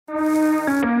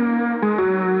Hello,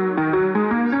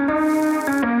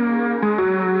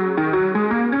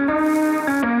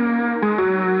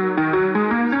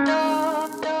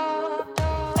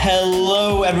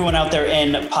 everyone out there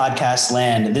in podcast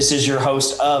land. This is your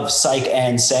host of Psych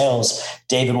and Sales,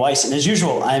 David Weiss. And as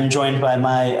usual, I'm joined by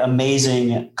my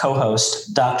amazing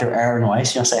co-host, Dr. Erin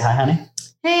Weiss. You want to say hi, honey?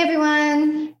 Hey,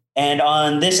 everyone. And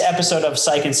on this episode of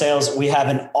Psych and Sales, we have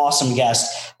an awesome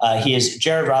guest. He is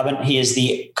Jared Robin. He is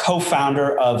the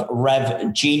co-founder of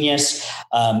Rev Genius.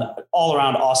 All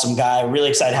around awesome guy. Really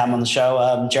excited to have him on the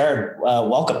show. Jared,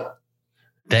 welcome.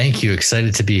 Thank you.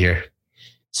 Excited to be here.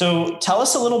 So tell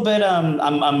us a little bit.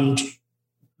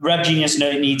 Rev Genius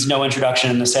needs no introduction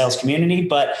in the sales community,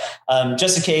 but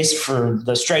just in case for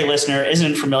the stray listener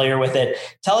isn't familiar with it,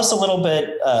 tell us a little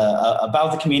bit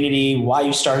about the community, why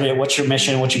you started it, what's your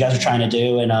mission, what you guys are trying to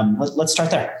do, and let's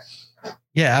start there.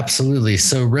 Yeah, absolutely.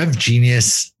 So Rev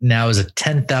Genius now is a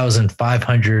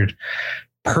 10,500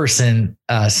 person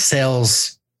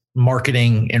sales,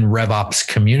 marketing, and RevOps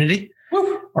community.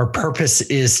 Our purpose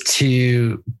is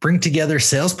to bring together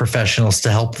sales professionals to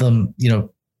help them,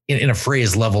 in a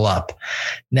phrase, level up.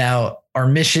 Now, our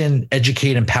mission,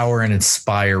 educate, empower, and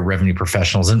inspire revenue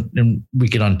professionals. And we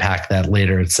can unpack that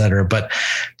later, et cetera. But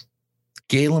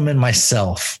Galen and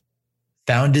myself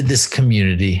founded this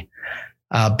community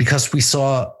because we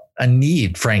saw a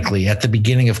need, frankly, at the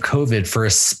beginning of COVID for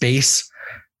a space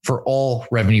for all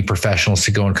revenue professionals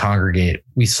to go and congregate.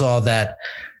 We saw that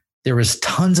there was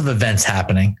tons of events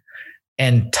happening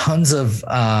and tons of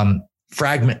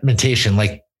fragmentation,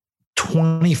 like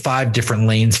 25 different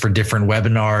lanes for different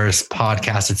webinars,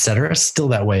 podcasts, et cetera. Still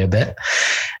that way a bit.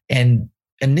 And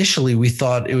initially we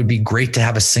thought it would be great to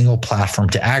have a single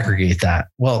platform to aggregate that.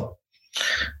 Well,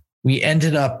 we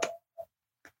ended up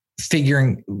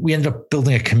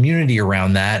building a community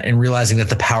around that and realizing that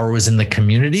the power was in the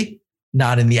community,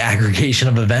 not in the aggregation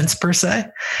of events per se.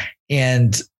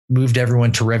 And moved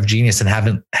everyone to Rev Genius and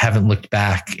haven't looked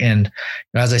back. And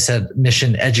as I said,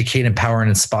 mission, educate, empower, and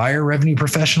inspire revenue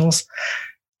professionals.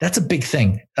 That's a big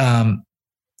thing.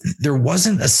 There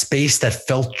wasn't a space that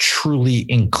felt truly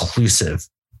inclusive,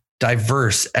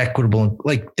 diverse, equitable.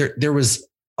 Like there was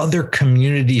other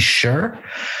communities, sure.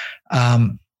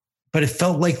 But it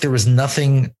felt like there was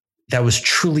nothing that was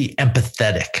truly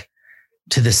empathetic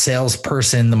to the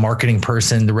salesperson, the marketing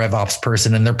person, the RevOps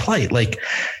person, and their plight. Like,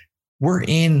 we're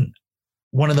in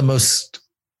one of the most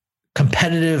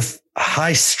competitive,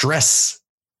 high stress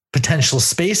potential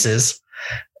spaces.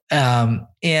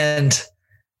 And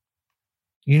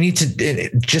you need to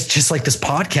just like this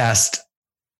podcast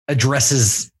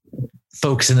addresses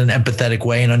folks in an empathetic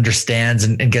way and understands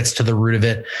and gets to the root of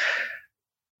it.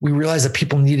 We realized that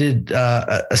people needed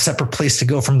a separate place to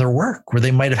go from their work where they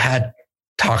might have had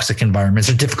toxic environments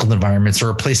or difficult environments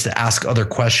or a place to ask other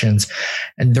questions.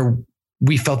 And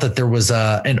we felt that there was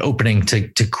an opening to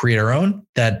create our own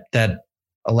that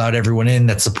allowed everyone in,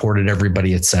 that supported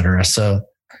everybody, et cetera. So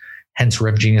hence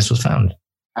Rev Genius was found.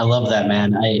 I love that,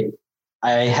 man.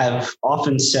 I have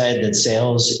often said that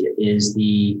sales is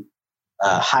the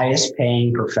highest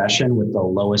paying profession with the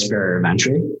lowest barrier of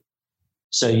entry.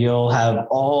 So you'll have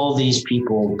all these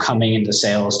people coming into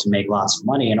sales to make lots of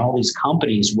money and all these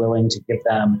companies willing to give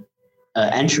them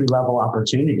an entry level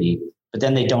opportunity, but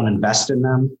then they don't invest in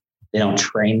them. They don't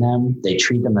train them. They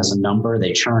treat them as a number.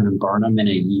 They churn and burn them in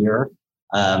a year.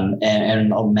 And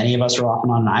many of us are often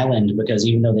on an island because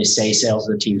even though they say sales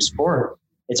is a team sport,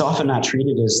 it's often not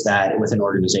treated as that within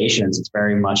organizations. It's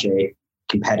very much a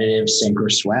competitive sink or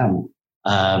swim.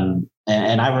 And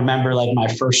I remember like my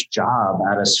first job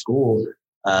out of school,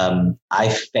 I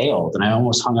failed and I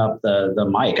almost hung up the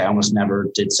mic. I almost never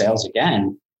did sales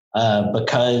again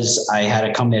because I had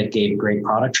a company that gave great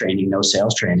product training, no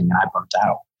sales training, and I burnt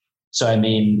out. So, I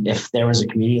mean, if there was a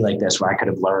community like this where I could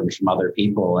have learned from other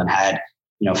people and had,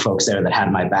 folks there that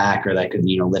had my back or that could,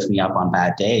 lift me up on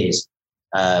bad days,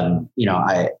 I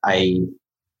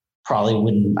probably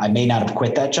wouldn't, I may not have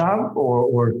quit that job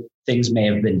or things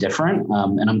may have been different.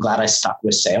 And I'm glad I stuck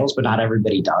with sales, but not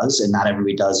everybody does. And not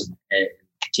everybody does it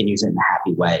continues in a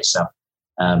happy way. So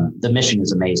the mission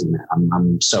is amazing.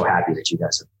 I'm so happy that you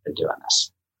guys have been doing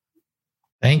this.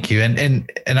 Thank you. And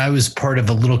I was part of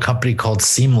a little company called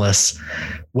Seamless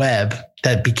Web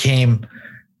that became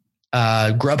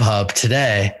Grubhub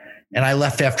today. And I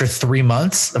left after 3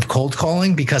 months of cold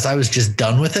calling because I was just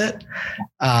done with it.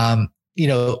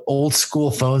 Old school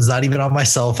phones, not even on my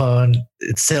cell phone.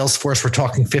 It's Salesforce. We're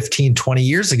talking 15, 20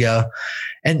 years ago.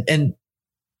 And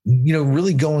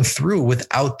really going through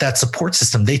without that support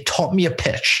system. They taught me a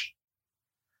pitch.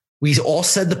 We all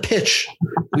said the pitch.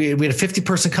 We had a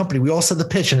 50-person company. We all said the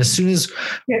pitch. And as soon as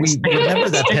we remember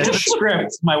that pitch. Stick to the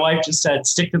script. My wife just said,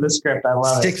 stick to the script. I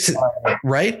love it.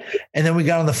 Right. And then we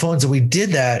got on the phones and we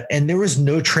did that. And there was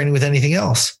no training with anything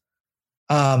else.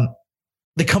 The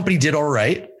company did all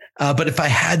right. But if I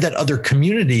had that other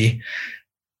community,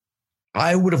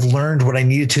 I would have learned what I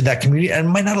needed to that community and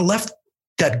might not have left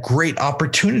that great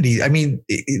opportunity. I mean,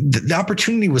 the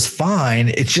opportunity was fine.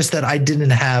 It's just that I didn't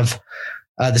have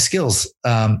the skills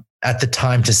at the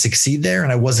time to succeed there,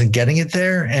 and I wasn't getting it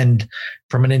there. And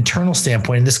from an internal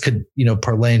standpoint, and this could,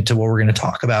 parlay into what we're going to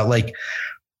talk about. Like,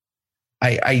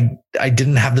 I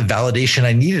didn't have the validation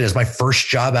I needed as my first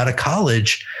job out of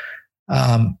college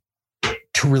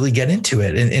to really get into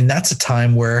it. And that's a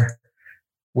time where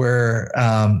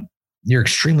you're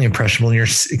extremely impressionable and you're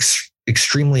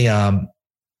extremely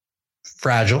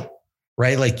fragile,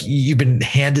 right? Like, you've been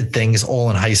handed things all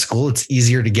in high school. It's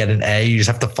easier to get an A. You just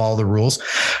have to follow the rules.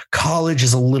 College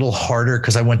is a little harder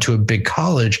because I went to a big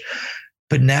college,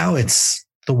 but now it's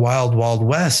the wild, wild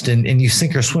west, and you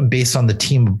sink or swim based on the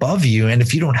team above you. And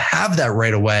if you don't have that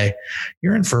right away,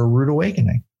 you're in for a rude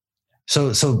awakening.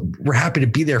 So we're happy to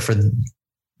be there for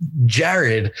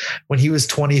Jared when he was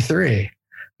 23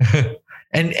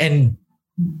 and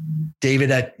David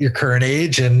at your current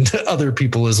age and other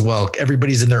people as well.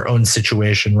 Everybody's in their own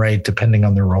situation, right? Depending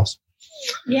on their roles.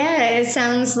 Yeah. It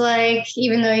sounds like,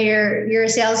 even though you're a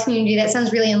sales community, that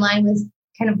sounds really in line with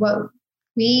kind of what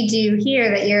we do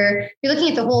here, that you're looking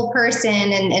at the whole person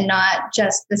and not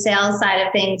just the sales side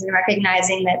of things, and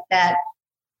recognizing that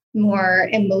more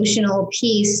emotional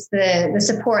piece, the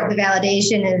support, the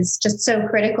validation is just so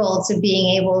critical to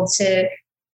being able to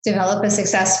develop a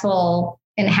successful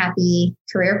and happy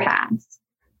career path.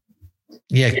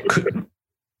 Yeah.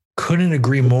 Couldn't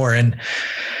agree more. And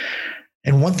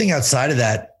one thing outside of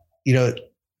that,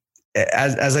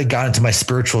 as I got into my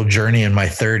spiritual journey in my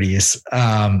 30s,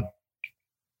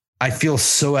 I feel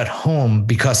so at home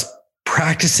because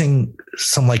practicing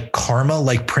some like karma,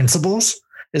 like principles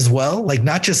as well, like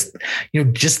not just,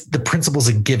 just the principles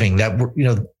of giving that,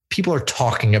 people are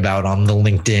talking about on the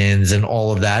LinkedIn's and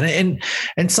all of that. And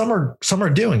some are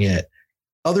doing it.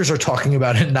 Others are talking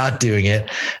about it, not doing it,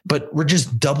 but we're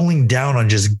just doubling down on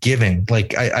just giving.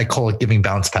 Like I call it giving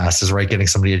bounce passes, right? Getting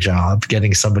somebody a job,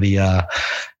 getting somebody an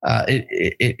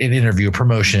interview, a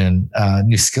promotion,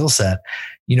 new skill set,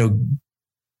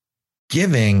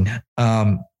 giving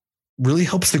really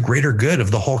helps the greater good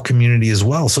of the whole community as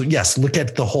well. So yes, look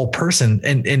at the whole person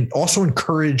and also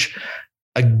encourage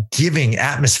a giving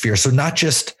atmosphere. So not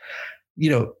just,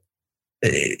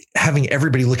 having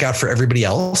everybody look out for everybody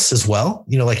else as well.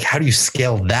 Like, how do you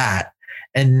scale that?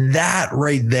 And that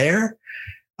right there,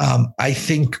 I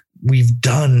think we've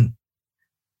done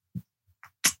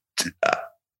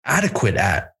adequate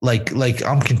at. Like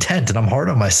I'm content and I'm hard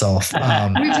on myself. We've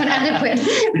done adequate.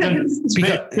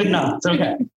 Good enough. It's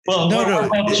okay. Well, we're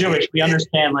both Jewish. We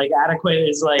understand like adequate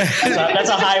is like, that's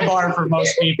a high bar for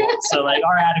most people. So like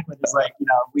our adequate is like,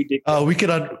 we did. Oh, we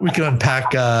could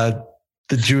unpack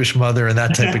the Jewish mother and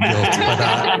that type of guilt,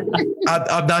 but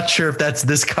I'm not sure if that's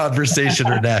this conversation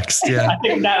or next. Yeah. I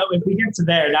think that if we get to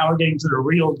there, now we're getting to the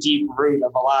real deep root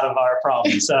of a lot of our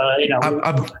problems. So, I'm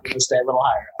going to stay a little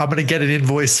higher. I'm going to get an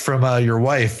invoice from your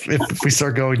wife if we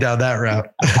start going down that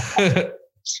route.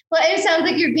 Well, it sounds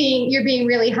like you're being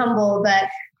really humble, but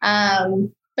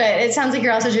it sounds like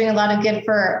you're also doing a lot of good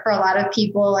for a lot of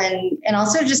people and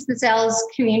also just the sales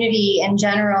community in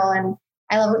general. And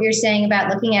I love what you're saying about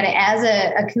looking at it as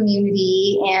a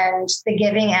community and the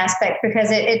giving aspect, because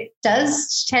it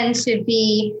does tend to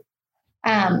be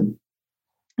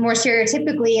more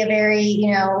stereotypically a very,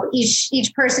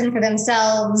 each person for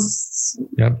themselves,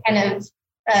 yep. kind of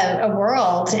a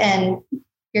world, and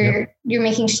you're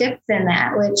making shifts in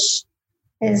that, which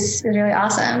is really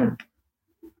awesome.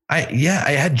 I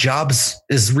had jobs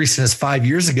as recent as 5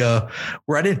 years ago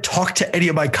where I didn't talk to any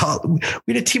of my colleagues.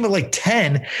 We had a team of like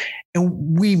 10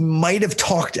 and we might've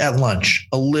talked at lunch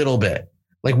a little bit.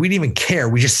 Like we didn't even care.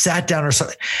 We just sat down or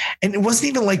something. And it wasn't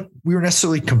even like we were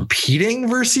necessarily competing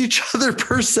versus each other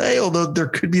per se, although there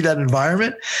could be that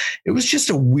environment. It was just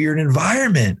a weird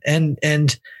environment.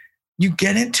 And you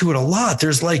get into it a lot.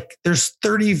 There's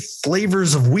 30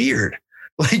 flavors of weird,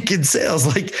 like in sales,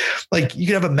 like you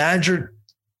can have a manager.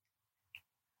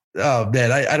 Oh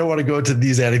man, I don't want to go into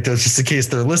these anecdotes just in case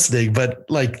they're listening, but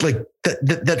like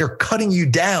that are cutting you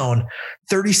down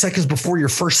 30 seconds before your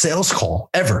first sales call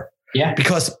ever. Yeah.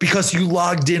 Because you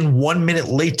logged in 1 minute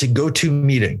late to go to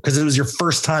meeting because it was your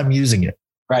first time using it.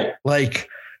 Right. Like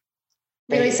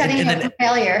really setting you up for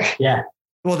failure. Yeah.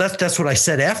 Well, that's what I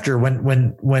said after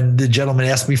when the gentleman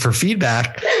asked me for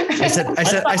feedback. I said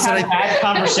I had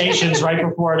conversations right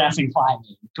before an effing client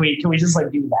meeting. Can we just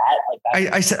like do that? Like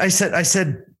that? I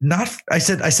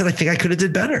said I think I could have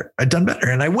did better. I've done better,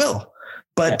 and I will.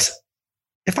 But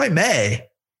if I may,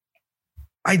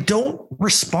 I don't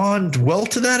respond well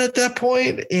to that at that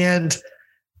point. And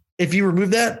if you remove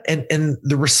that, and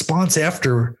the response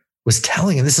after was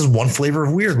telling, and this is one flavor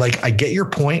of weird. Like, I get your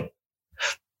point,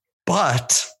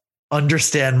 but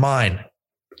understand mine.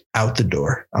 Out the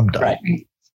door. I'm done.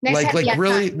 Right.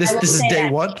 Really, this is day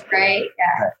one. Right.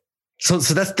 Yeah. So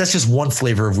that's just one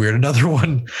flavor of weird. Another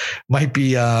one might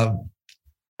be, oh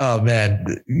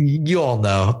man, you all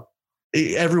know,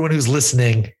 everyone who's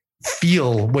listening,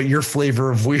 feel what your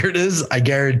flavor of weird is. I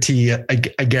guarantee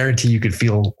you could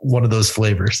feel one of those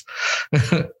flavors.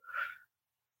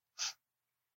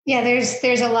 Yeah.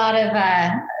 There's a lot of,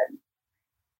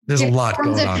 there's a lot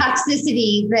forms going of on.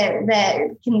 toxicity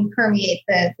that can permeate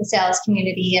the sales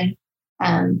community,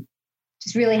 and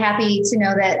just really happy to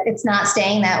know that it's not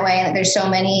staying that way, and that there's so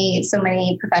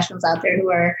many professionals out there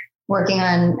who are working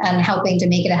on helping to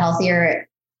make it a healthier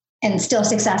and still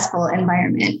successful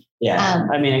environment. Yeah,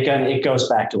 I mean, it goes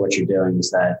back to what you're doing,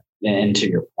 is that, and to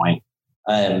your point,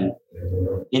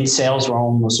 in sales, we're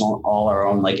almost all our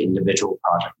own like individual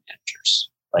project managers,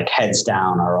 like heads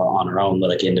down on our own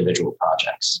like individual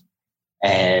projects.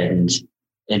 And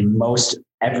in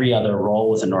every other role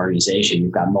with an organization,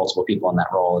 you've got multiple people in that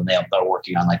role, and they're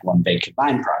working on like one big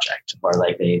combined project, or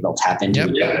like they'll tap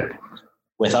into each other.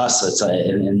 With us, it's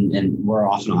and we're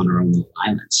often on our own little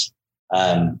islands.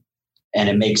 And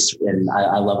it makes, and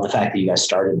I love the fact that you guys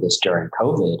started this during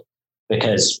COVID,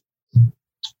 because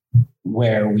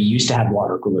where we used to have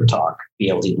water cooler talk, be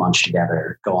able to eat lunch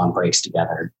together, go on breaks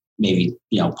together, maybe,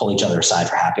 pull each other aside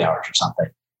for happy hours or something.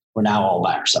 We're now all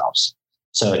by ourselves.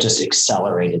 So it just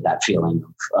accelerated that feeling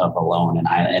of alone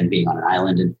and being on an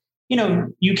island. And,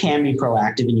 you can be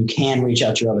proactive and you can reach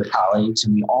out to your other colleagues,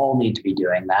 and we all need to be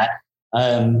doing that.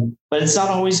 But it's not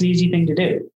always an easy thing to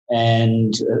do.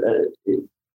 And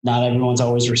not everyone's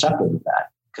always receptive to that,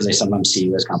 because they sometimes see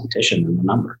you as competition in the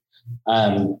number.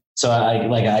 So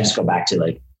I just go back to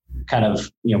like kind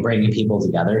of, bringing people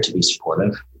together to be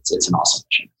supportive. It's an awesome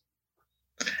mission.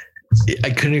 I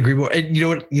couldn't agree more. And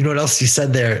you know what else you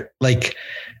said there? Like,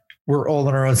 we're all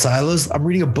in our own silos. I'm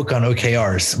reading a book on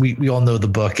OKRs. We all know the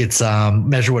book. It's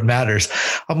Measure What Matters.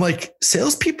 I'm like,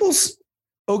 salespeople's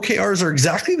OKRs are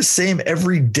exactly the same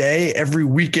every day, every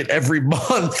week, and every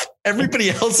month. Everybody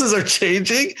else's are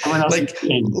changing. But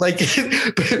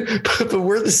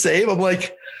we're the same. I'm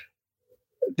like,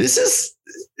 this is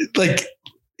like,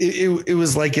 it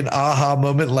was like an aha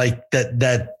moment, like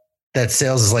that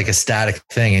sales is like a static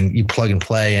thing, and you plug and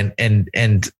play,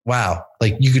 and wow,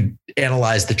 like you could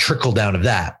analyze the trickle down of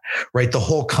that, right? The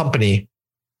whole company,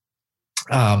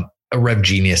 a Rev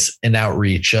Genius, an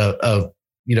outreach,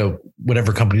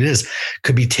 whatever company it is,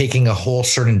 could be taking a whole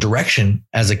certain direction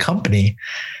as a company.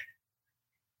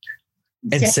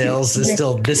 And sales is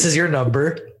still, this is your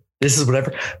number. This is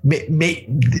whatever.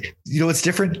 What's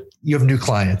different? You have new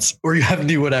clients or you have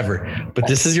new whatever, but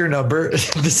this is your number.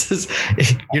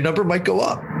 Your number might go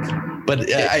up,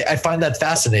 but I find that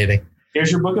fascinating.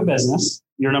 Here's your book of business.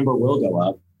 Your number will go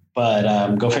up,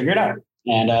 but go figure it out,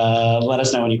 and let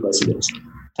us know when you close the deals.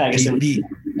 Tag us in.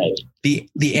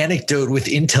 The anecdote with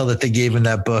Intel that they gave in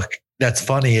that book that's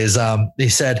funny is they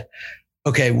said,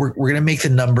 okay, we're going to make the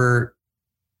number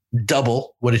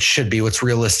double what it should be, what's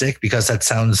realistic, because that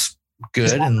sounds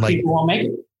good. And like, people won't make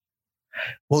it.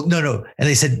 Well, no. And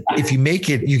they said, if you make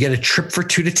it, you get a trip for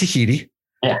two to Tahiti.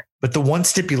 Yeah. But the one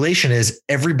stipulation is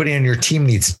everybody on your team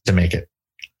needs to make it.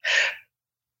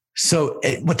 So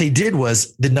what they did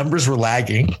was the numbers were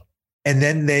lagging. And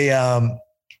then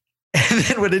and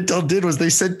then what Intel did was they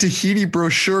sent Tahiti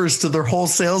brochures to their whole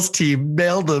sales team,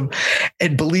 mailed them.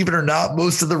 And believe it or not,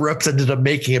 most of the reps ended up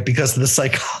making it because of the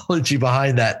psychology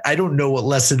behind that. I don't know what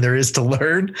lesson there is to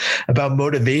learn about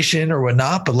motivation or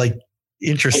whatnot, but like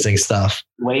interesting stuff.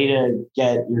 Way to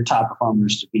get your top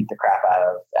performers to beat the crap out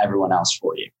of everyone else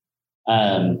for you.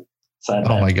 Oh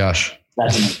my gosh.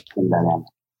 That's an interesting dynamic.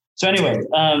 So anyway,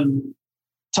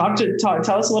 tell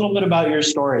us a little bit about your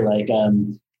story. Like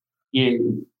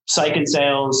psych and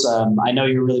sales. I know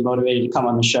you're really motivated to come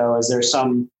on the show. Is there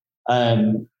some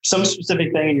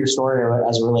specific thing in your story, or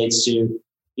as it relates to,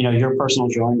 your personal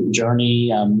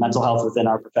journey, mental health within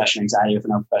our profession, anxiety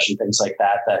within our profession, things like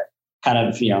that kind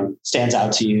of, stands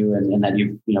out to you and that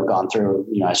you've, gone through,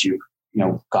 as you've,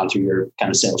 gone through your kind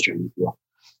of sales journey?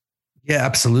 Yeah,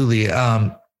 absolutely.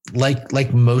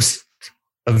 Like most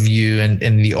of you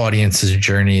and the audience's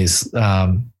journeys,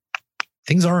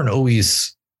 things aren't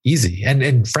always easy.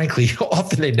 And frankly,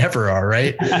 often they never are.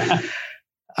 Right.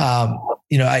 I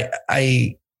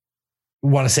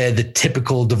want to say I had the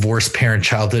typical divorced parent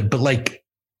childhood, but like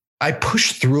I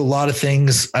pushed through a lot of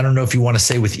things. I don't know if you want to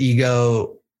say with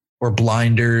ego or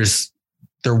blinders,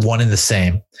 they're one and the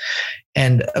same.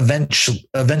 And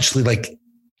eventually like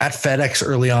at FedEx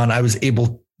early on, I was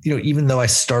able, even though I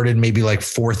started maybe like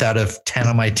 4th out of 10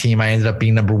 on my team, I ended up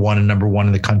being number one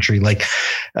in the country, like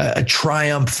a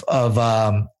triumph of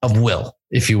will,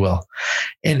 if you will.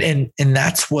 And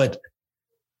that's what,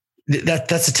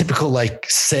 that's a typical like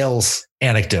sales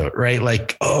anecdote, right?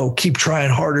 Like, oh, keep trying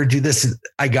harder, do this.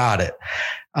 I got it.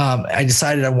 I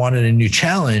decided I wanted a new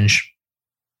challenge.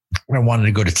 I wanted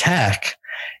to go to tech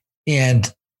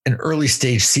and an early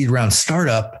stage seed round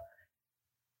startup.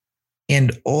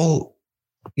 And I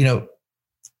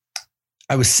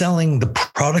was selling, the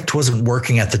product wasn't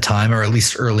working at the time, or at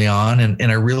least early on.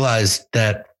 And I realized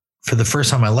that for the first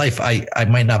time in my life, I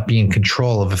might not be in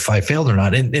control of if I failed or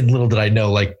not. And little did I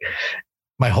know, like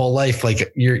my whole life,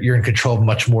 like you're in control of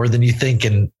much more than you think,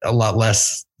 and a lot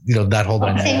less, that whole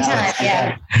dynamic.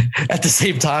 At the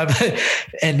same time.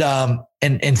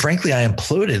 And frankly, I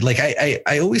imploded. Like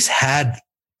I always had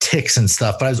ticks and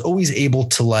stuff, but I was always able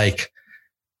to like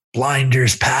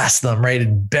blinders past them, right?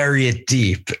 And bury it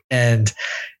deep. And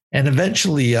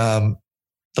eventually the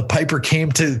piper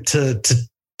came to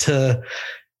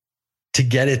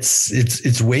get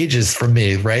its wages from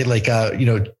me, right? Like,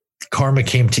 karma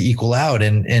came to equal out.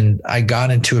 And I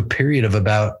got into a period of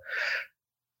about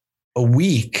a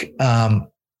week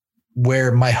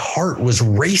where my heart was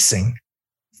racing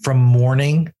from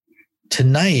morning to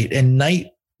night, and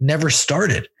night never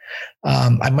started.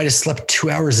 I might've slept 2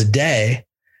 hours a day,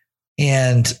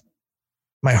 and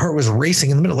my heart was racing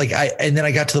in the middle. And then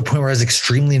I got to the point where I was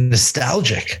extremely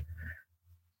nostalgic,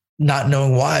 not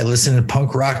knowing why, listening to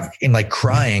punk rock and like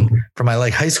crying from my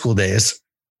like high school days.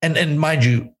 And mind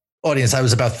you, audience, I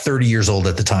was about 30 years old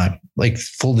at the time, like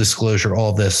full disclosure,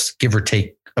 all of this, give or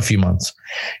take a few months.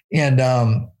 And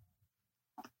now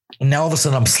all of a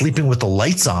sudden I'm sleeping with the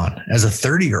lights on as a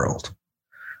 30-year-old,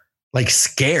 like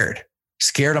scared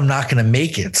I'm not going to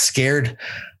make it, scared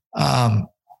I'm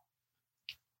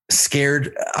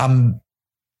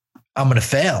going to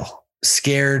fail,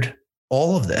 scared,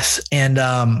 all of this. And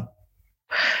I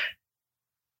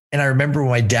remember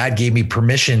when my dad gave me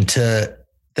permission that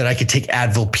I could take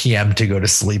Advil PM to go to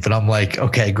sleep. And I'm like,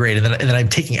 okay, great. And then I'm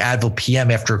taking Advil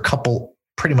PM after a couple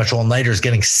pretty much all nighters,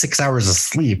 getting 6 hours of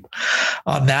sleep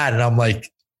on that. And I'm like,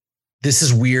 this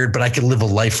is weird, but I could live a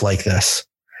life like this.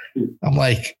 I'm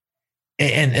like,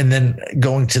 and then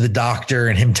going to the doctor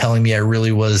and him telling me I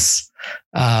really was,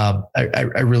 I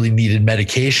really needed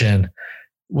medication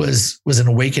was an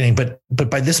awakening. But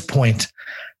by this point,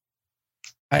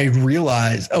 I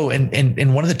realized,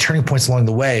 and one of the turning points along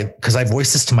the way, because I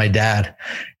voiced this to my dad,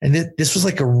 and this was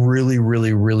like a really,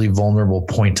 really, really vulnerable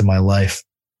point in my life,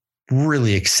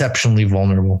 really exceptionally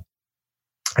vulnerable.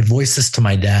 I voiced this to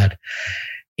my dad,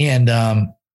 and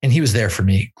he was there for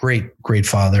me. Great, great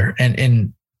father.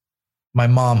 And my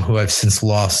mom, who I've since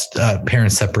lost,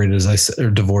 parents separated, or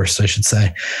divorced, I should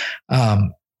say.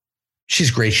 She's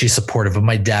great. She's supportive, but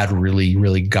my dad really,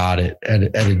 really got it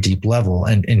at a deep level.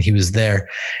 And he was there,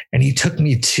 and he took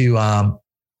me to a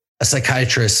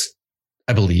psychiatrist,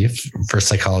 I believe, for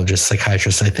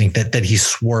psychiatrist, I think that he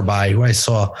swore by, who I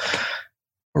saw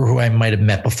or who I might've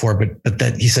met before, but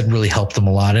that he said really helped him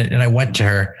a lot. And I went to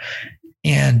her,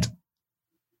 and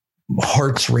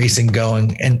heart's racing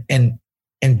going, and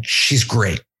she's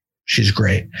great. She's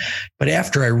great. But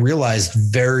after I realized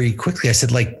very quickly, I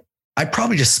said, like, I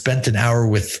probably just spent an hour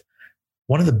with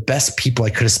one of the best people I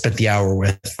could have spent the hour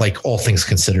with, like all things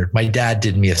considered. My dad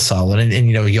did me a solid, and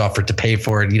he offered to pay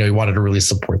for it. He wanted to really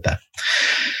support that.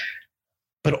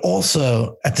 But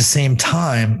also at the same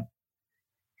time,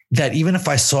 that even if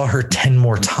I saw her 10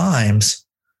 more times,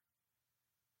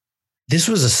 this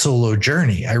was a solo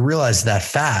journey. I realized that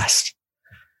fast.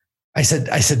 I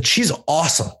said, she's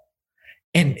awesome.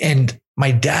 And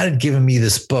my dad had given me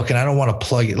this book, and I don't want to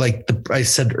plug it. Like I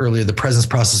said earlier, The Presence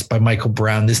Process by Michael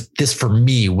Brown. This for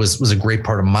me was a great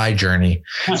part of my journey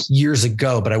years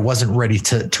ago, but I wasn't ready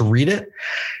to read it.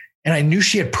 And I knew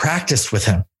she had practiced with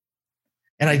him,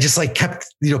 and I just like kept,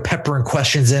 peppering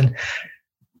questions in.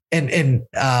 And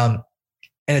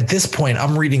at this point,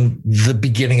 I'm reading the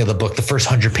beginning of the book, the first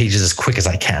 100 pages, as quick as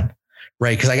I can.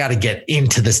 Right. Because I got to get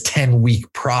into this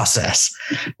 10-week process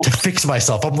to fix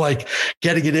myself. I'm like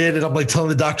getting it in, and I'm like telling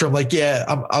the doctor, I'm like, yeah,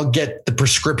 I'll get the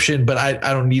prescription, but I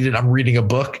don't need it. I'm reading a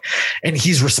book. And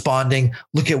he's responding,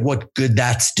 look at what good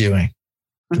that's doing.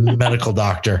 medical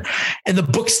doctor. And the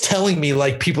book's telling me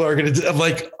like people are going to, I'm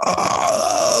like,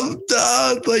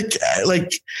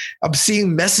 like I'm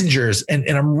seeing messengers and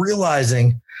I'm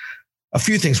realizing a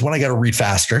few things. One, I got to read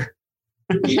faster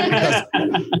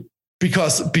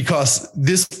because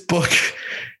this book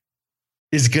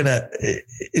is gonna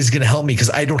help me because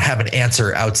I don't have an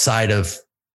answer outside of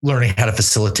learning how to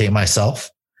facilitate myself.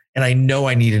 And I know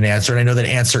I need an answer. And I know that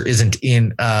answer isn't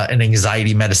in an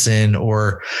anxiety medicine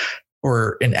or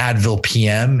an Advil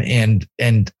PM. And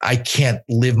I can't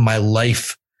live my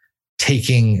life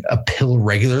taking a pill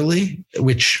regularly,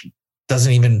 which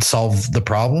doesn't even solve the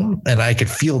problem. And I could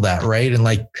feel that, right? And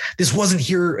like, this wasn't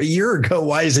here a year ago.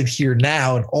 Why is it here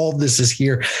now? And all this is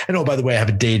here. And oh, by the way, I have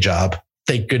a day job.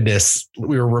 Thank goodness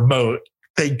we were remote.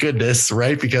 Thank goodness,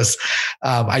 right? Because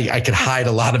I could hide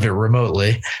a lot of it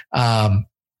remotely. And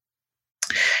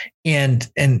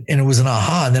it was an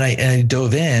aha. And then I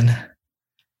dove in,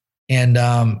 and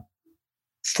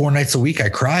 4 nights a week I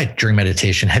cried during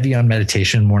meditation, heavy on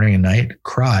meditation, morning and night,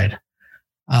 cried.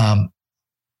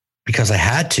 Because I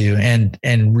had to,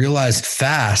 and realized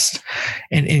fast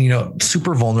and, you know,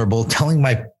 super vulnerable, telling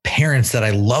my parents that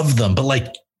I loved them, but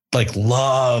like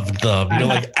loved them, you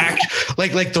know,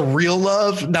 like the real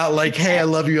love, not like, hey, I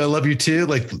love you too.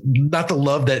 Like not the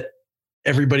love that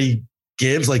everybody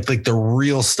gives, like the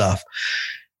real stuff.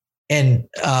 And,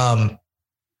 oh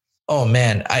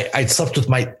man, I slept at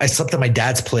my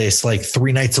dad's place like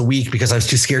 3 nights a week because I was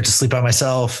too scared to sleep by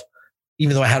myself,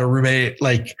 even though I had a roommate,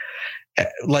 like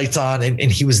lights on, and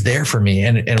he was there for me,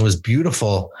 and it was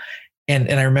beautiful.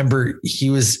 And I remember he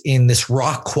was in this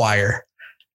rock choir,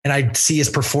 and I'd see his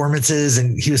performances,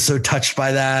 and he was so touched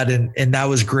by that. And that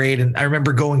was great. And I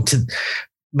remember going to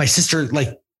my sister,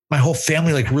 like my whole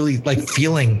family, like really like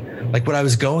feeling like what I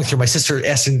was going through. My sister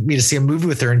asking me to see a movie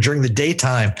with her, and during the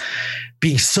daytime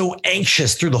being so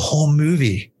anxious through the whole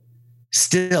movie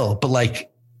still, but like,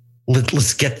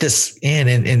 let's get this in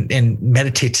and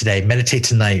meditate today, meditate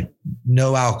tonight,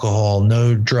 no alcohol,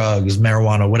 no drugs,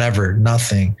 marijuana, whatever,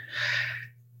 nothing.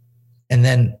 And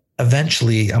then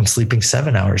eventually I'm sleeping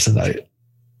 7 hours a night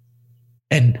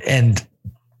and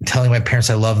telling my parents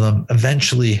I love them.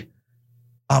 Eventually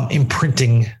I'm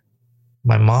imprinting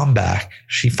my mom back.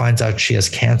 She finds out she has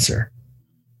cancer.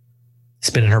 It's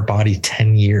been in her body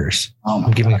 10 years. I'm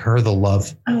giving her the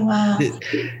love. Oh, wow.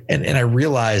 And I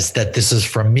realized that this is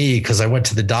from me because I went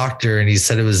to the doctor and he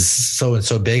said it was so and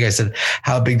so big. I said,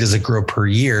 how big does it grow per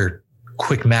year?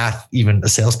 Quick math, even a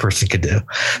salesperson could do.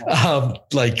 And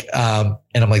I'm like,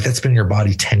 that's been in your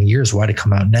body 10 years. Why'd it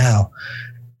come out now?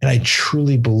 And I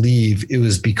truly believe it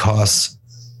was because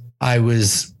I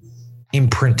was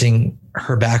imprinting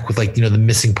her back with, like, you know, the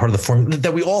missing part of the form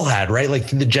that we all had, right? Like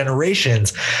the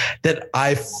generations that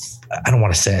I don't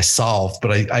want to say I solved,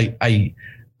 but I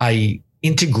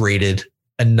integrated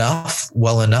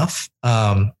well enough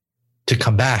to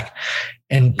come back,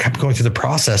 and kept going through the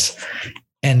process.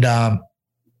 And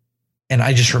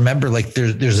I just remember, like,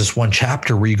 there's this one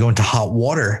chapter where you go into hot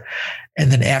water, and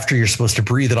then after you're supposed to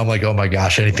breathe, and I'm like, oh my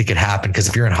gosh, anything could happen. Because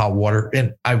if you're in hot water,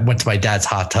 and I went to my dad's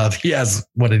hot tub, he has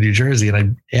one in New Jersey,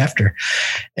 and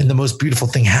the most beautiful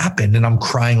thing happened, and I'm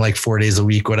crying like 4 days a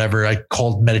week, whatever. I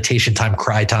called meditation time,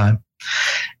 cry time.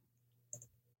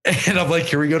 And I'm like,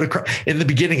 here we go to cry. In the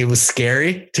beginning, it was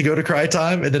scary to go to cry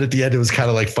time. And then at the end, it was kind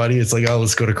of like funny. It's like, oh,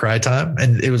 let's go to cry time.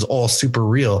 And it was all super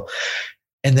real.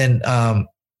 And then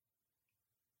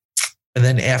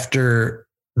after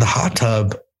the hot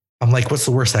tub, I'm like, what's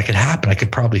the worst that could happen? I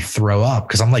could probably throw up,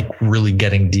 because I'm like really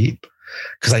getting deep,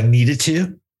 because I needed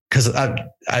to, because I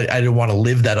didn't want to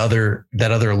live that other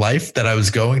life that I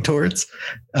was going towards.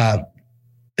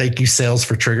 Thank you, sales,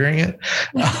 for triggering it.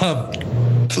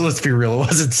 So let's be real. It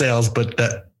wasn't sales, but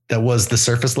that was the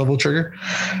surface level trigger.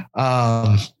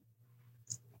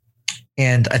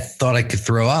 And I thought I could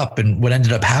throw up. And what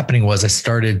ended up happening was I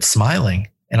started smiling,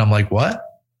 and I'm like, what?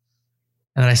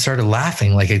 And I started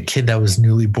laughing like a kid that was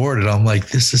newly bored. And I'm like,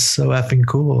 this is so effing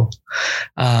cool.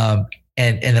 And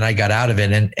then I got out of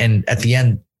it. And at the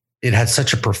end, it had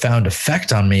such a profound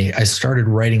effect on me. I started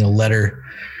writing a letter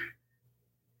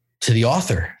to the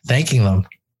author, thanking him.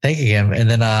 And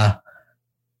then, and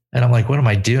I'm like, what am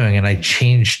I doing? And I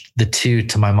changed the two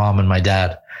to my mom and my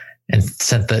dad and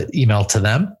sent the email to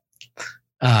them,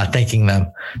 thanking them.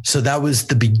 So that was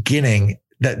the beginning.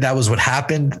 That was what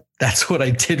happened. That's what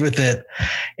I did with it.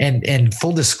 And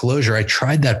full disclosure, I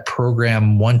tried that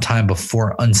program one time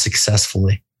before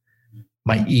unsuccessfully.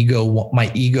 My ego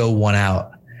won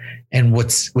out. And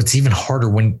what's even harder,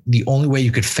 when the only way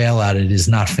you could fail at it is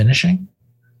not finishing,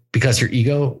 because your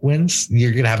ego wins,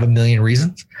 you're going to have a million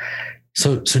reasons.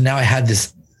 So now I had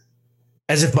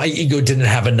as if my ego didn't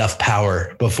have enough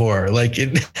power before, like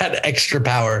it had extra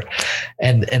power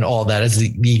and all that as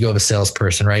the ego of a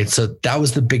salesperson. Right. So that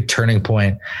was the big turning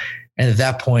point. And at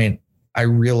that point, I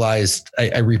realized I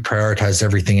reprioritized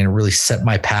everything and really set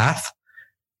my path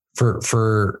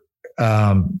for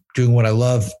doing what I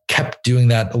love, kept doing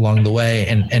that along the way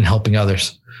and helping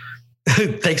others.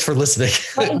 Thanks for listening.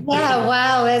 Yeah.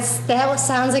 Wow. That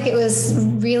sounds like it was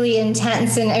really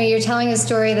intense. And I mean, you're telling a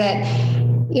story that,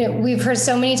 we've heard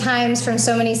so many times from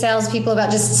so many salespeople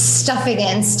about just stuffing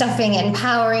and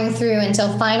powering through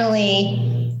until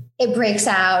finally it breaks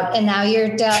out. And now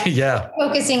you're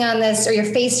focusing on this, or you're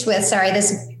faced with,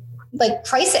 this like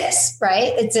crisis,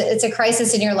 right? It's a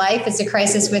crisis in your life. It's a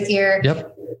crisis with your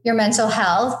mental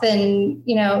health. And,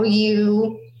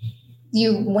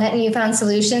 you went and you found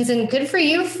solutions, and good for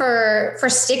you for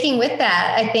sticking with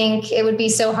that. I think it would be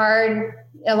so hard.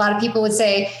 A lot of people would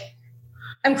say,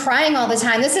 I'm crying all the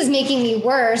time. This is making me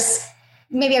worse.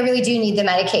 Maybe I really do need the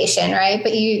medication, right?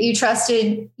 But you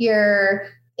trusted your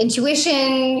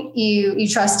intuition. You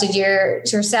trusted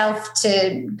yourself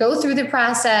to go through the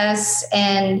process.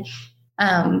 And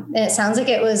it sounds like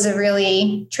it was a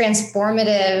really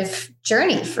transformative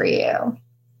journey for you.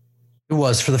 It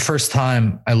was. For the first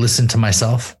time, I listened to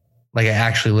myself. Like I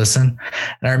actually listened.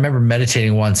 And I remember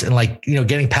meditating once and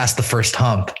getting past the first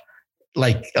hump,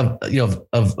 of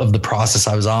the process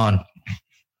I was on.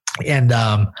 And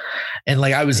I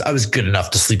was good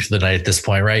enough to sleep through the night at this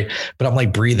point. Right. But I'm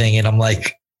like breathing and I'm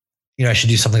like, I should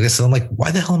do something like this. And I'm like,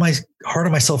 why the hell am I hard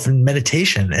on myself in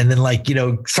meditation? And then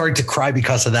starting to cry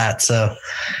because of that. So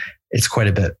it's quite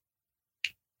a bit.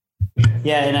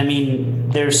 Yeah. And I mean,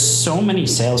 there's so many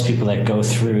salespeople that go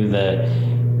through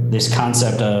this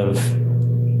concept of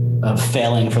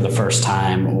failing for the first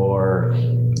time, or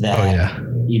that,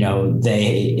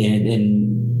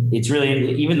 it's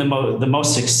really, even the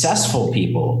most successful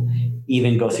people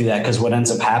even go through that, because what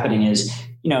ends up happening is,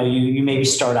 you maybe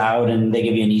start out and they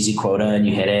give you an easy quota and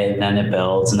you hit it, and then it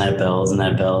builds and then it builds and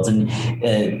then it builds. And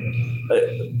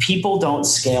people don't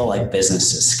scale like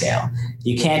businesses scale.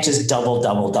 You can't just double the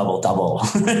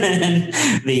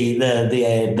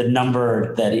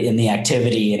number that in the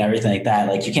activity and everything like that.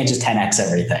 Like you can't just 10x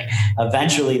everything.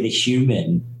 Eventually the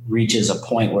human reaches a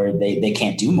point where they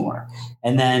can't do more.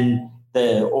 And then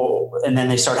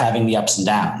they start having the ups and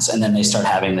downs, and then they start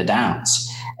having the downs.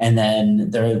 And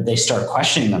then they start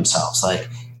questioning themselves, like,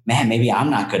 man, maybe I'm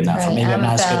not good enough, right, or maybe I'm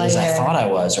not as good as I thought I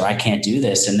was, or I can't do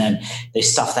this. And then they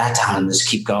stuff that down and just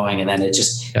keep going. And then it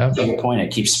just, to your point,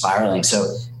 it keeps spiraling.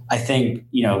 So I think,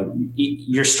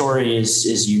 your story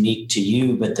is unique to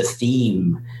you, but the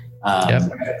theme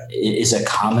is a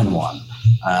common one.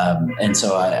 And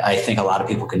so I think a lot of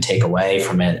people can take away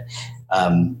from it.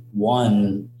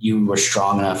 One, you were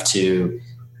strong enough to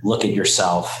look at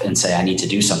yourself and say, I need to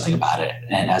do something about it.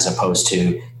 And as opposed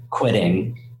to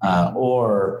quitting,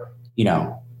 or,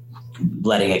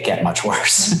 letting it get much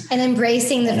worse. And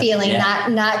embracing the feeling,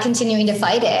 not continuing to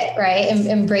fight it, right?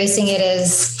 Embracing it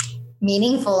as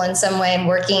meaningful in some way and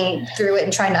working through it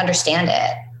and trying to understand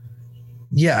it.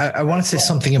 Yeah. I want to say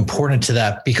something important to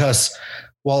that, because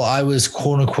while I was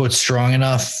quote unquote strong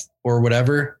enough or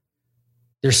whatever,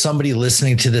 there's somebody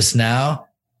listening to this now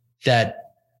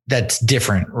that's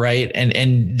different, right?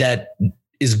 And that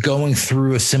is going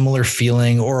through a similar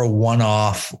feeling or a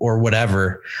one-off or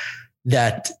whatever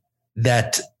that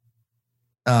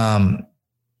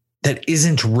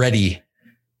isn't ready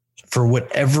for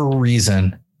whatever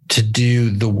reason to do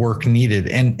the work needed.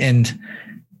 And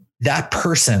that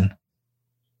person,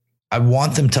 I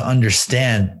want them to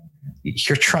understand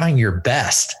you're trying your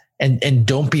best, and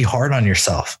don't be hard on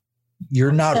yourself.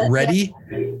 You're not ready.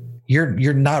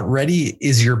 You're not ready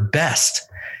is your best.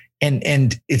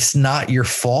 And it's not your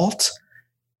fault.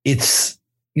 It's,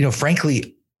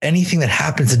 frankly, anything that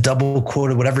happens, a double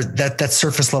quota, whatever, that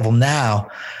surface level now,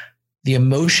 the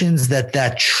emotions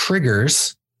that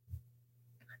triggers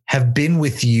have been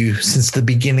with you since the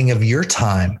beginning of your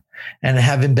time, and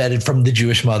have embedded from the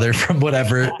Jewish mother, from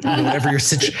whatever your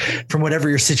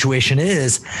situation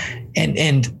is.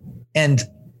 And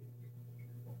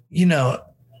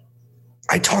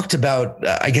I talked about,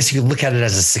 I guess you could look at it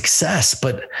as a success,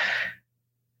 but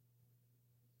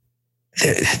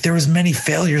there was many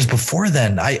failures before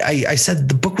then. I said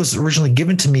the book was originally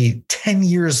given to me 10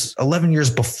 years, 11 years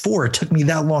before. It took me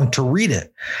that long to read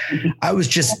it. I was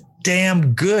just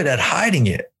damn good at hiding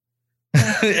it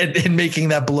and making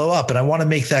that blow up. And I want to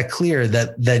make that clear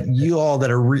that you all that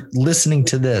are listening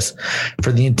to this,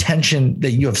 for the intention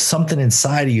that you have something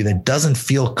inside of you that doesn't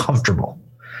feel comfortable,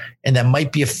 and that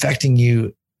might be affecting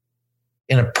you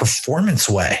in a performance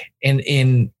way,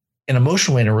 in an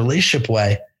emotional way, in a relationship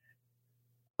way,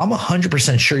 I'm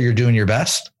 100% sure you're doing your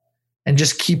best, and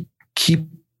just keep,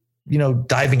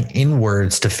 diving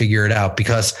inwards to figure it out,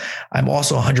 because I'm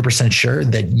also 100% sure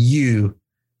that you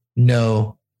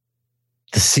know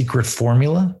the secret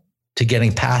formula to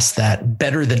getting past that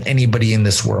better than anybody in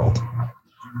this world.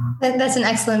 That's an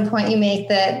excellent point you make,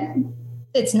 that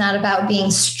it's not about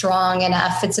being strong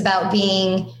enough. It's about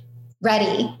being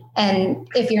ready. And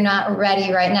if you're not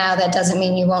ready right now, that doesn't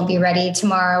mean you won't be ready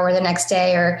tomorrow or the next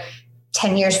day or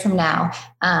 10 years from now.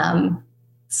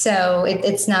 So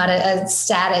it's not a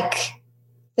static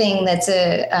thing. That's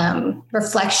a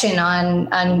reflection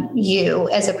on you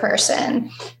as a person.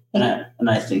 And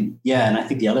I think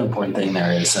the other important thing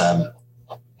there is,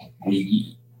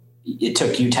 it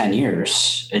took you 10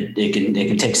 years. It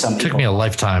can take some people. It took me a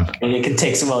lifetime. And it can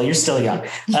take some, well, you're still young.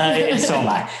 And so am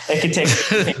I. It can take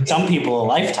some people a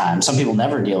lifetime. Some people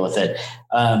never deal with it.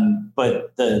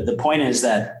 But the point is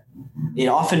that it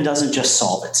often doesn't just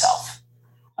solve itself.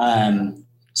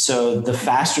 So the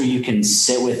faster you can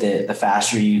sit with it, the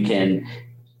faster you can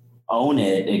own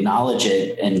it, acknowledge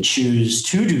it, and choose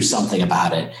to do something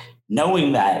about it,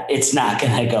 knowing that it's not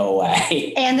going to go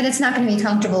away. And that it's not going to be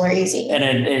comfortable or easy. And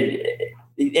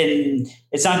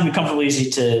it's not going to be comfortable or easy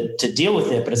to deal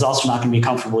with it, but it's also not going to be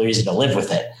comfortable or easy to live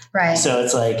with it. Right. So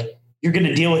it's like, you're going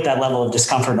to deal with that level of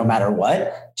discomfort no matter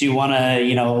what. Do you want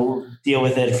to, deal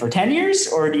with it for 10 years,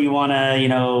 or do you want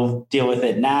to, deal with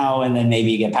it now and then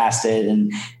maybe get past it?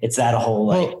 And it's that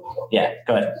whole yeah,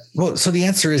 go ahead. Well, so the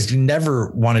answer is you never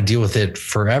want to deal with it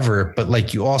forever,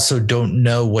 but you also don't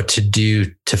know what to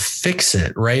do to fix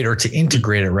it, right? Or to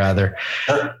integrate it rather.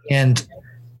 Sure. And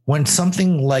when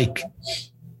something like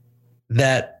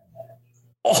that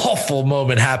awful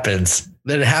moment happens,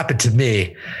 that it happened to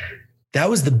me, that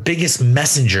was the biggest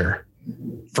messenger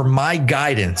for my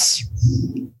guidance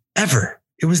ever.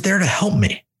 It was there to help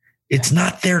me. It's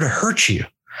not there to hurt you.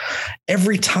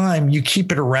 Every time you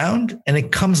keep it around and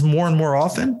it comes more and more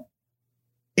often,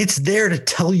 it's there to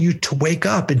tell you to wake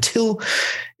up until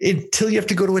you have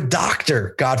to go to a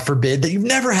doctor, God forbid, that you've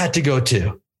never had to go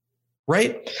to,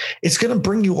 right? It's going to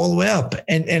bring you all the way up,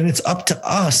 and it's up to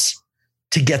us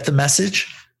to get the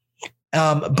message.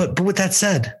 But with that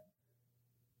said,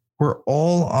 we're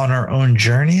all on our own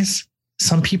journeys.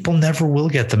 Some people never will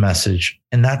get the message,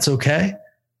 and that's okay.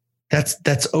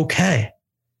 That's okay.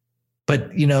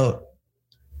 But,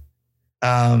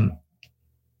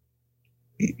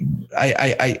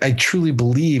 I truly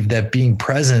believe that being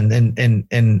present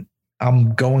and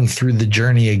I'm going through the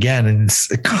journey again, and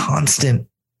it's a constant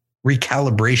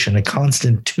recalibration, a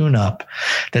constant tune up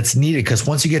that's needed. Because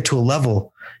once you get to a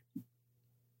level,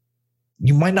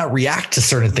 you might not react to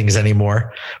certain things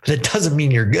anymore, but that doesn't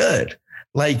mean you're good.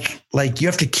 Like you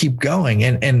have to keep going,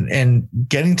 and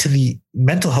getting to the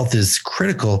mental health is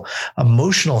critical.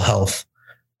 Emotional health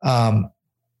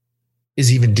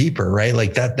is even deeper, right?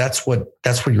 Like that's what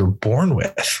you're born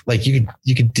with. Like you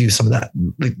could do some of that.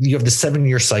 Like you have the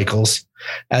 7-year cycles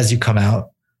as you come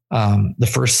out. The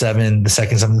first 7, the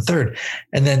second 7, the third.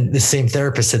 And then the same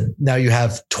therapist said, now you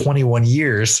have 21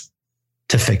 years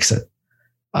to fix it.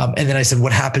 And then I said,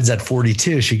 what happens at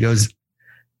 42? She goes,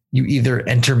 you either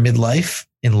enter midlife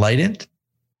enlightened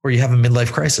or you have a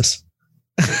midlife crisis.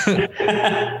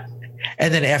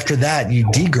 And then after that,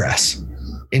 you degress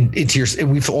into your,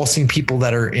 and we've all seen people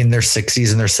that are in their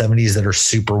 60s and their 70s that are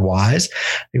super wise.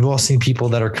 We've all seen people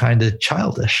that are kind of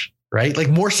childish, right? Like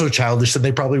more so childish than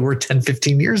they probably were 10,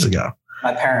 15 years ago.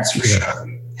 My parents, for sure.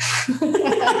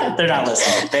 They're not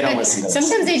listening. They don't listen to this.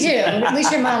 Sometimes they do. At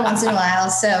least your mom once in a while.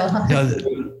 So no,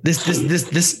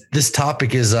 this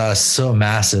topic is so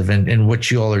massive, and what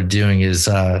you all are doing is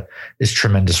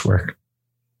tremendous work.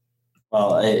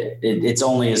 Well, it's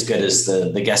only as good as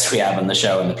the guests we have on the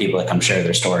show and the people that come share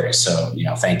their stories. So,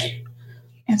 thank you.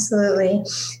 Absolutely.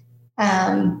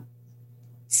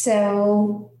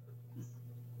 So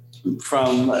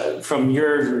from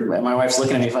your, my wife's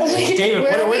looking at me funny. David,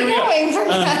 where are we going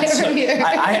from here?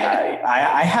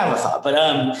 I have a thought,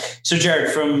 but so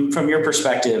Jared, from your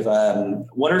perspective,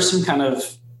 what are some kind of,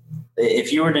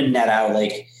 if you were to net out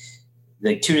like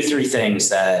 2 to 3 things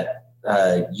that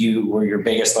you were your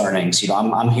biggest learnings?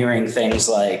 I'm hearing things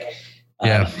like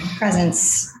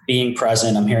presence, being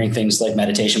present. I'm hearing things like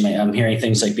meditation. I'm hearing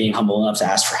things like being humble enough to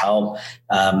ask for help,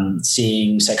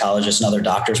 seeing psychologists and other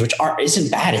doctors, which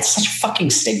isn't bad. It's such a fucking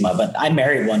stigma, but I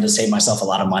married one to save myself a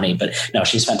lot of money, but no,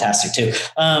 she's fantastic too.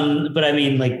 But I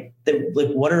mean,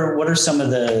 what are some of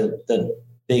the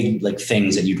big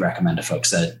things that you'd recommend to folks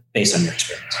that based on your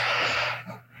experience?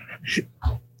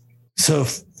 So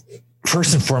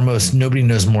first and foremost, nobody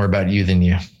knows more about you than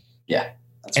you. Yeah.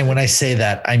 And when I say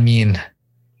that, I mean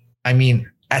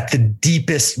at the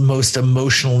deepest, most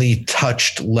emotionally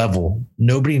touched level.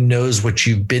 Nobody knows what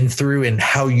you've been through and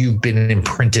how you've been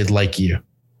imprinted like you,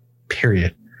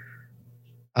 period.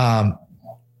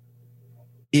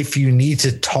 If you need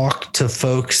to talk to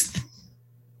folks,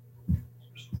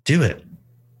 do it.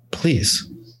 Please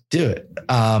do it.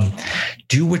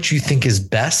 Do what you think is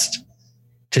best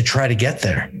to try to get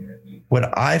there.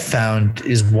 What I found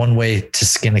is one way to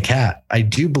skin a cat. I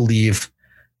do believe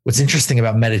what's interesting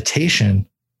about meditation,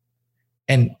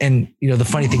 and the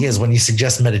funny thing is when you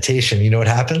suggest meditation, you know what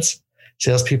happens?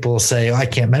 Salespeople will say, "Oh, I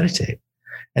can't meditate."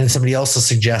 And then somebody else will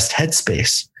suggest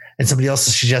headspace. And somebody else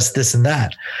will suggest this and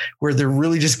that, where they're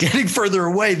really just getting further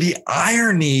away. The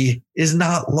irony is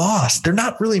not lost. They're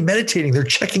not really meditating. They're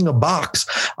checking a box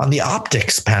on the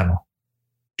optics panel.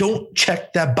 Don't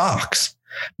check that box.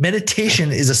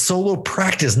 Meditation is a solo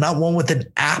practice, not one with an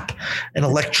app, an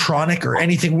electronic, or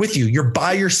anything with you. You're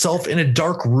by yourself in a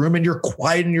dark room and you're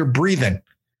quiet and you're breathing.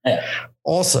 Yeah.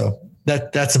 Also,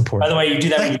 that's important. By the way, you do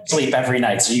that when you sleep every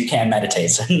night, so you can't meditate.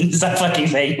 So it's that fucking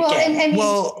thing.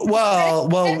 Well,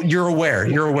 you're aware.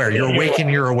 You're awake and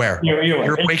you're aware.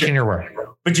 You're awake and you're aware.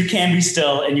 But you can be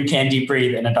still and you can deep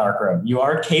breathe in a dark room. You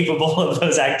are capable of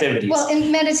those activities. Well,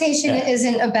 and meditation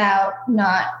isn't about it's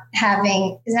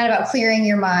not about clearing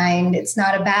your mind. It's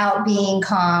not about being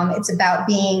calm. It's about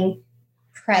being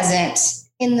present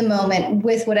in the moment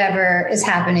with whatever is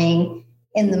happening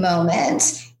in the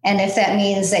moment. And if that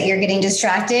means that you're getting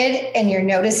distracted and you're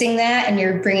noticing that and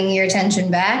you're bringing your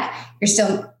attention back, you're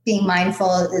still being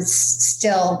mindful. It's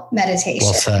still meditation.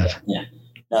 Well said. Yeah.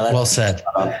 Well said.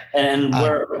 And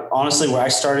where I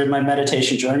started my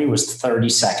meditation journey was 30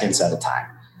 seconds at a time.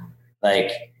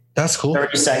 Like that's cool.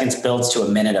 30 seconds builds to a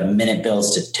minute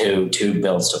builds to 2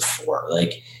 builds to 4.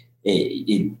 Like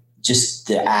it just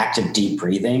the act of deep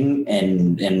breathing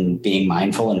and being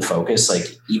mindful and focused, like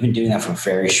even doing that for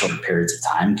very short periods of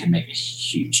time can make a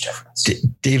huge difference.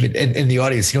 David, in the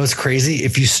audience, you know what's crazy?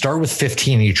 If you start with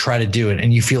 15 and you try to do it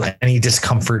and you feel any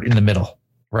discomfort in the middle,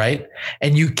 right?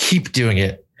 And you keep doing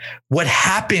it, what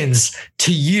happens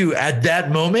to you at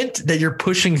that moment that you're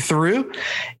pushing through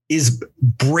is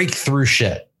breakthrough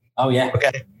shit. Oh yeah.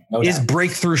 Okay. Is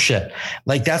breakthrough shit.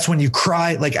 Like that's when you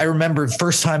cry. Like I remember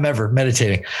first time ever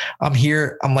meditating. I'm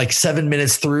here. I'm like 7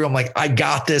 minutes through. I'm like, I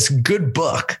got this. Good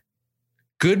book.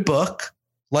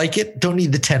 Like it. Don't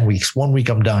need the 10 weeks. 1 week,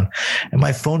 I'm done. And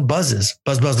my phone buzzes.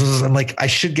 Buzz. I'm like, I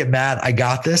should get mad. I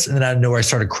got this. And then out of nowhere, I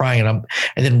started crying. And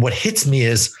then what hits me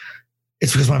is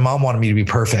it's because my mom wanted me to be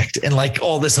perfect and like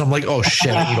all this. And I'm like, oh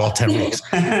shit, I need all 10 weeks.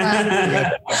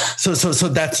 So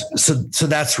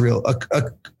that's real.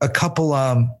 A couple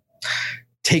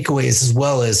takeaways as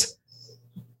well as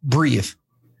breathe.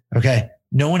 Okay.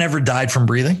 No one ever died from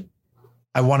breathing.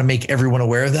 I want to make everyone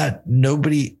aware of that.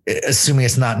 Nobody, assuming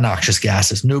it's not noxious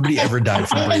gases, nobody ever died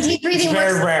from breathing. Deep breathing It's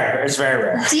very rare. It's very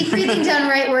rare. Deep breathing done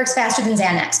right works faster than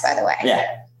Xanax, by the way.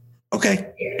 Yeah.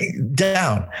 Okay.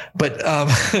 Down. But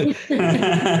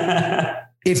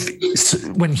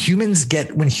when humans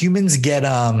get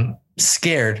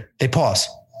scared, they pause.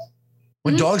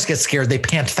 When dogs get scared, they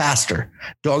pant faster.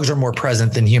 Dogs are more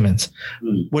present than humans.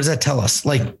 What does that tell us?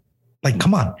 Like,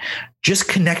 come on, just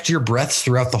connect your breaths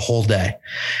throughout the whole day.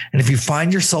 And if you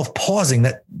find yourself pausing,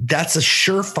 that's a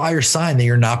surefire sign that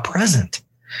you're not present.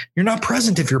 You're not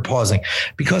present if you're pausing,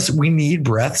 because we need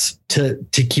breaths to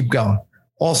keep going.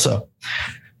 Also,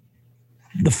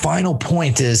 the final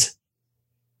point is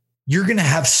you're going to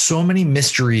have so many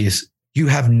mysteries you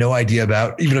have no idea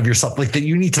about, even of yourself, like that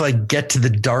you need to like get to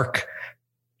the dark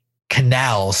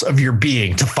canals of your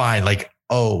being to find like,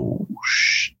 oh,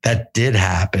 that did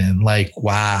happen. Like,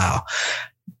 wow.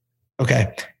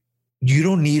 Okay. You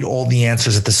don't need all the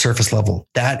answers at the surface level.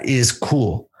 That is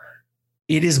cool.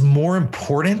 It is more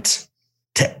important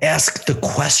to ask the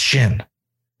question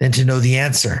than to know the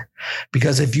answer.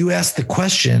 Because if you ask the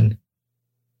question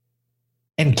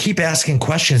and keep asking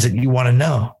questions that you want to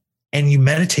know and you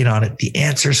meditate on it, the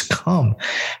answers come.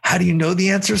 How do you know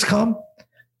the answers come?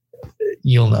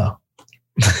 You'll know.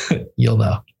 You'll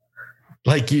know.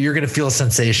 Like you're going to feel a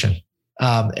sensation.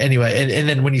 Anyway, and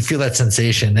then when you feel that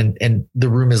sensation and the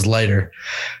room is lighter,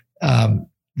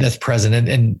 that's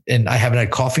present. And I haven't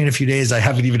had coffee in a few days. I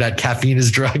haven't even had caffeine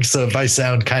as drug. So if I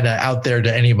sound kind of out there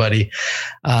to anybody,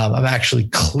 I'm actually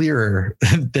clearer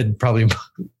than probably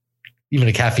even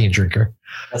a caffeine drinker.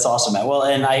 That's awesome, man. Well,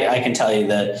 and I can tell you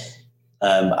that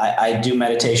I do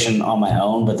meditation on my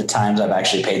own, but the times I've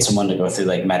actually paid someone to go through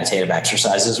like meditative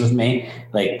exercises with me,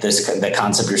 like the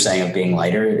concept you're saying of being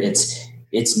lighter,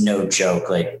 it's no joke.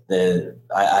 Like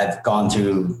I've gone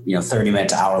through, 30-minute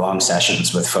to hour-long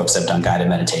sessions with folks that have done guided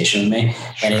meditation with me,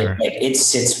 and it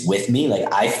sits with me.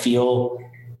 Like I feel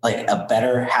like a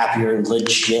better, happier,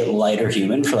 legit, lighter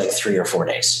human for like 3 or 4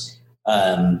 days.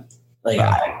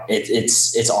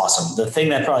 It's awesome. The thing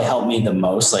that probably helped me the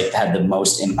most, like had the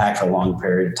most impact for a long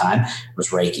period of time, was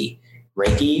Reiki.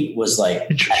 Reiki was like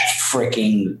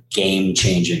freaking game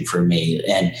changing for me.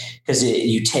 And because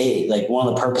you take, like, one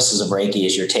of the purposes of Reiki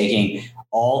is you're taking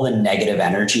all the negative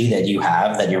energy that you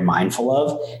have that you're mindful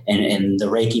of, and the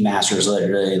Reiki master is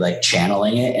literally like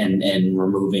channeling it and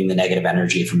removing the negative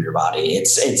energy from your body. It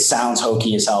sounds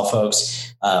hokey as hell,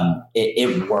 folks.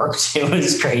 It worked. It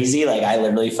was crazy. Like I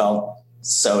literally felt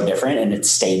so different, and it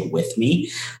stayed with me.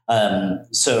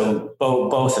 So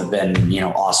both have been,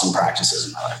 awesome practices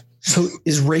in my life. So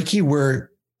is Reiki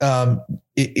where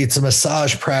it's a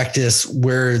massage practice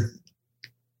where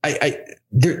I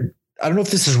don't know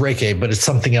if this is Reiki, but it's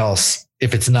something else.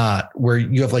 If it's not, where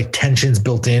you have like tensions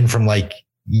built in from like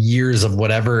years of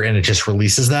whatever, and it just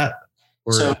releases that?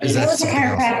 Or so is that was a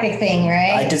chiropractic thing,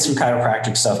 right? I did some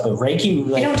chiropractic stuff, but Reiki,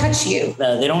 like, they don't touch you.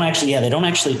 They don't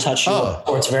actually touch you,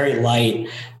 or it's very light.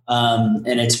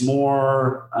 And it's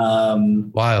more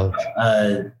wild.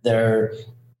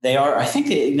 They are, I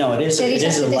think it is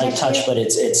a light touch, but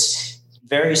it's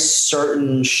very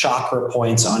certain chakra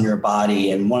points on your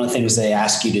body. And one of the things they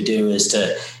ask you to do is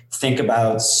to think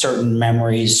about certain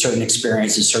memories, certain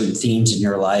experiences, certain themes in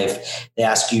your life. They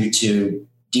ask you to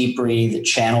deep breathe,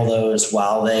 channel those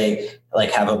while they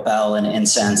like have a bell and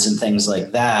incense and things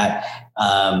like that.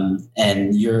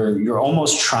 And you're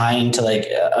almost trying to like,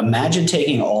 imagine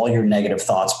taking all your negative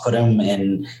thoughts, put them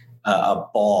in a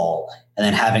ball, and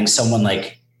then having someone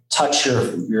like touch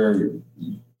the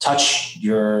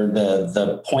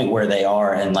point where they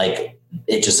are, and like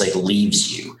it just like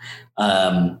leaves you.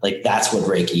 Like that's what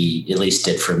Reiki at least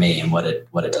did for me, and what it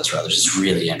does for others. It's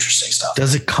really interesting stuff.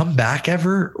 Does it come back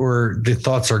ever, or the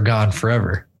thoughts are gone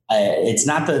forever? It's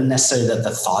not necessarily that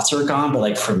the thoughts are gone, but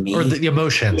like for me, or the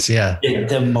emotions. Yeah.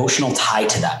 The emotional tie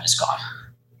to them is gone.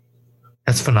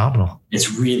 That's phenomenal.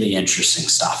 It's really interesting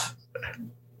stuff.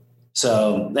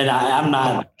 So, and I'm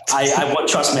not,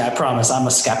 trust me, I promise I'm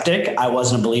a skeptic. I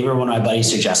wasn't a believer when my buddy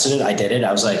suggested it. I did it.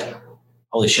 I was like,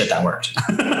 holy shit, that worked.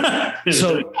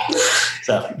 So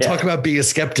yeah. Talk about being a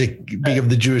skeptic, being of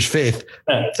the Jewish faith,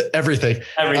 everything.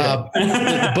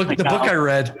 The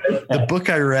book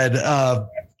I read,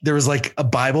 there was like a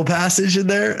Bible passage in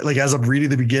there, like as I'm reading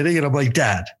the beginning, and I'm like,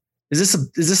 Dad, is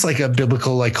this like a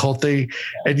biblical like cult thing?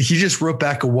 And he just wrote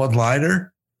back a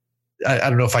one-liner.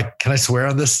 I don't know if can I swear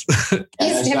on this? Yes,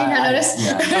 have you not noticed?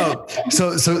 Oh,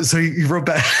 so he wrote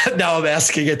back. Now I'm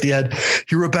asking at the end.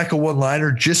 He wrote back a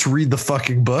one-liner. Just read the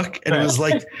fucking book, and it was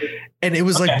like,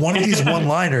 one of these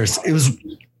one-liners. It was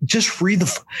just read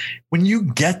when you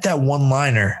get that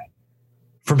one-liner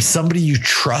from somebody you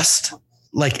trust,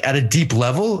 like at a deep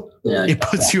level, it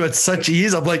puts you at such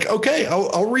ease. I'm like, okay,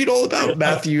 I'll read all about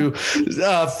Matthew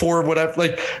 4, whatever.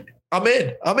 Like, I'm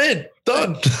in,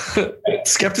 done.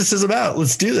 Skepticism out.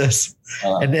 Let's do this.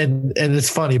 And it's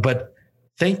funny, but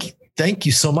thank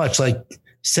you so much. Like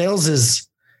sales is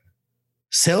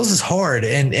hard,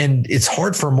 and it's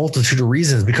hard for a multitude of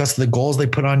reasons, because of the goals they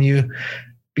put on you,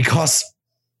 because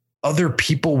other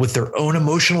people with their own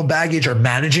emotional baggage are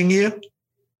managing you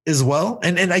as well.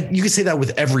 And you can say that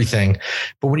with everything,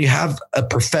 but when you have a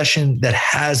profession that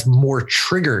has more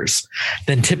triggers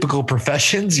than typical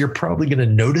professions, you're probably going to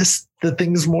notice the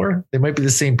things more. They might be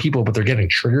the same people, but they're getting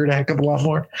triggered a heck of a lot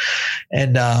more.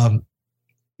 And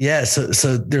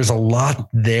so there's a lot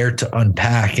there to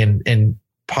unpack, and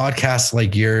podcasts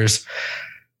like yours,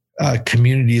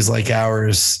 communities like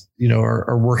ours,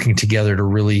 are working together to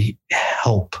really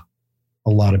help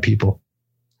a lot of people.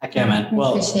 Heck yeah, man.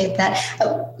 Well, appreciate that.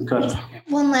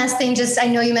 One last thing, I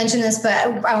know you mentioned this, but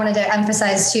I wanted to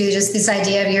emphasize too, just this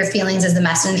idea of your feelings as the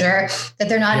messenger, that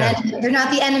they're not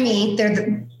the enemy.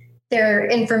 They're their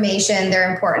information.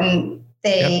 They're important.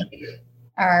 They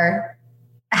are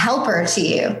a helper to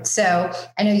you. So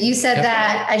I know you said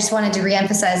that. I just wanted to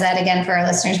reemphasize that again for our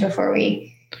listeners before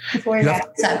we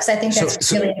wrap this up, because I think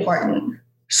that's really important.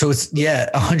 So it's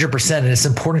 100%. And it's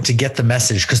important to get the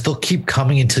message, because they'll keep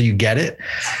coming until you get it.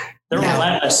 They're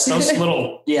relentless. Those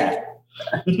little, yes.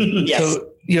 So,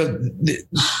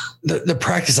 the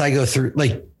practice I go through,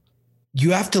 like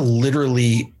you have to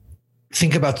literally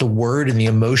think about the word and the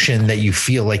emotion that you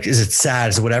feel. Like, is it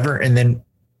sad? Is it whatever? And then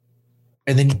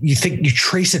you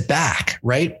trace it back.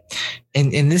 Right.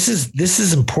 And this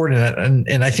is important.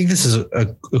 And I think this is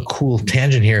a cool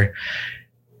tangent here.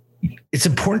 It's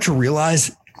important to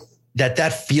realize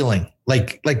that feeling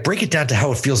like break it down to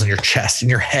how it feels in your chest, in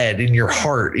your head, in your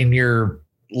heart, in your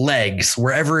legs,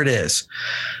 wherever it is.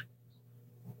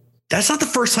 That's not the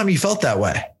first time you felt that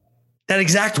way, that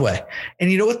exact way.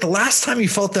 And you know what? The last time you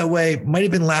felt that way might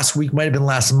have been last week, might have been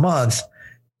last month,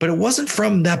 but it wasn't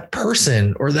from that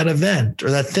person or that event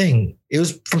or that thing. It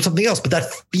was from something else, but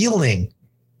that feeling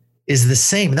is the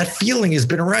same. That feeling has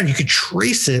been around. You could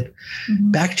trace it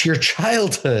back to your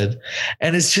childhood,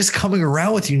 and it's just coming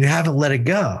around with you and you haven't let it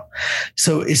go.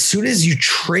 So as soon as you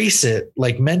trace it,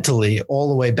 like mentally all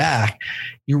the way back,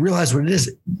 you realize what it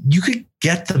is. You could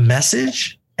get the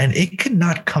message and it could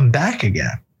not come back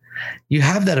again. You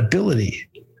have that ability.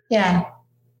 Yeah,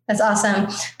 that's awesome.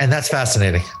 And that's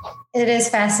fascinating. It is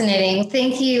fascinating.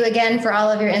 Thank you again for all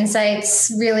of your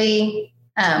insights. Really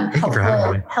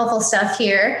helpful stuff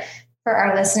here for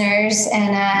our listeners.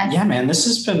 And yeah, man, this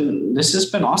has been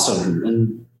awesome.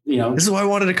 And this is why I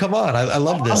wanted to come on. I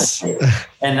love this.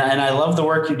 and I love the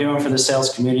work you're doing for the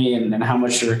sales community and how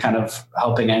much you're kind of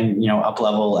helping and up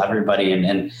level everybody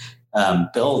and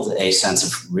build a sense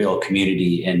of real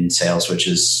community in sales, which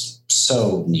is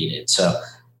so needed. So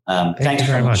thank you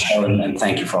very much. And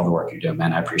thank you for all the work you're doing,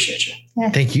 man. I appreciate you. Yeah.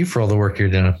 Thank you for all the work you're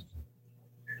doing.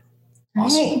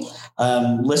 Awesome.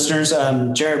 Listeners,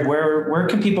 Jared, where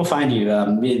can people find you?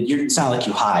 It's not like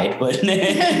you hide, but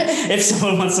if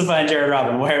someone wants to find Jared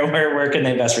Robin, where can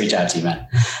they best reach out to you, man?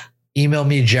 Email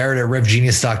me,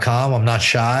 jared@revgenius.com. I'm not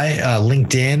shy.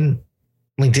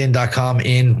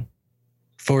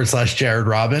 LinkedIn.com/Jared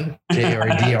Robin,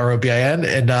 JARDROBIN,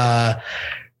 and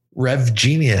Rev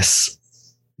Genius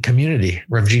community,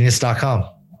 revgenius.com.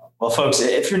 Well, folks,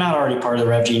 if you're not already part of the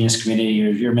Rev Genius community,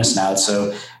 you're missing out.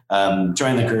 So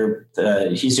join the group.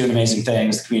 He's doing amazing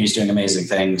things. The community's doing amazing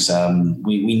things.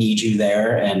 We need you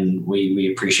there, and we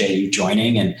appreciate you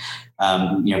joining and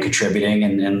contributing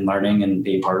and learning and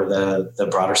being part of the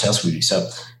broader sales community. So,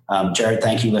 Jared,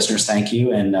 thank you, listeners. Thank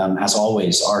you. And as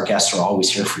always, our guests are always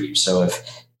here for you. So if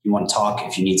you want to talk,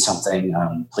 if you need something,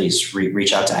 please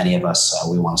reach out to any of us.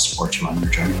 We want to support you on your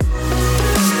journey.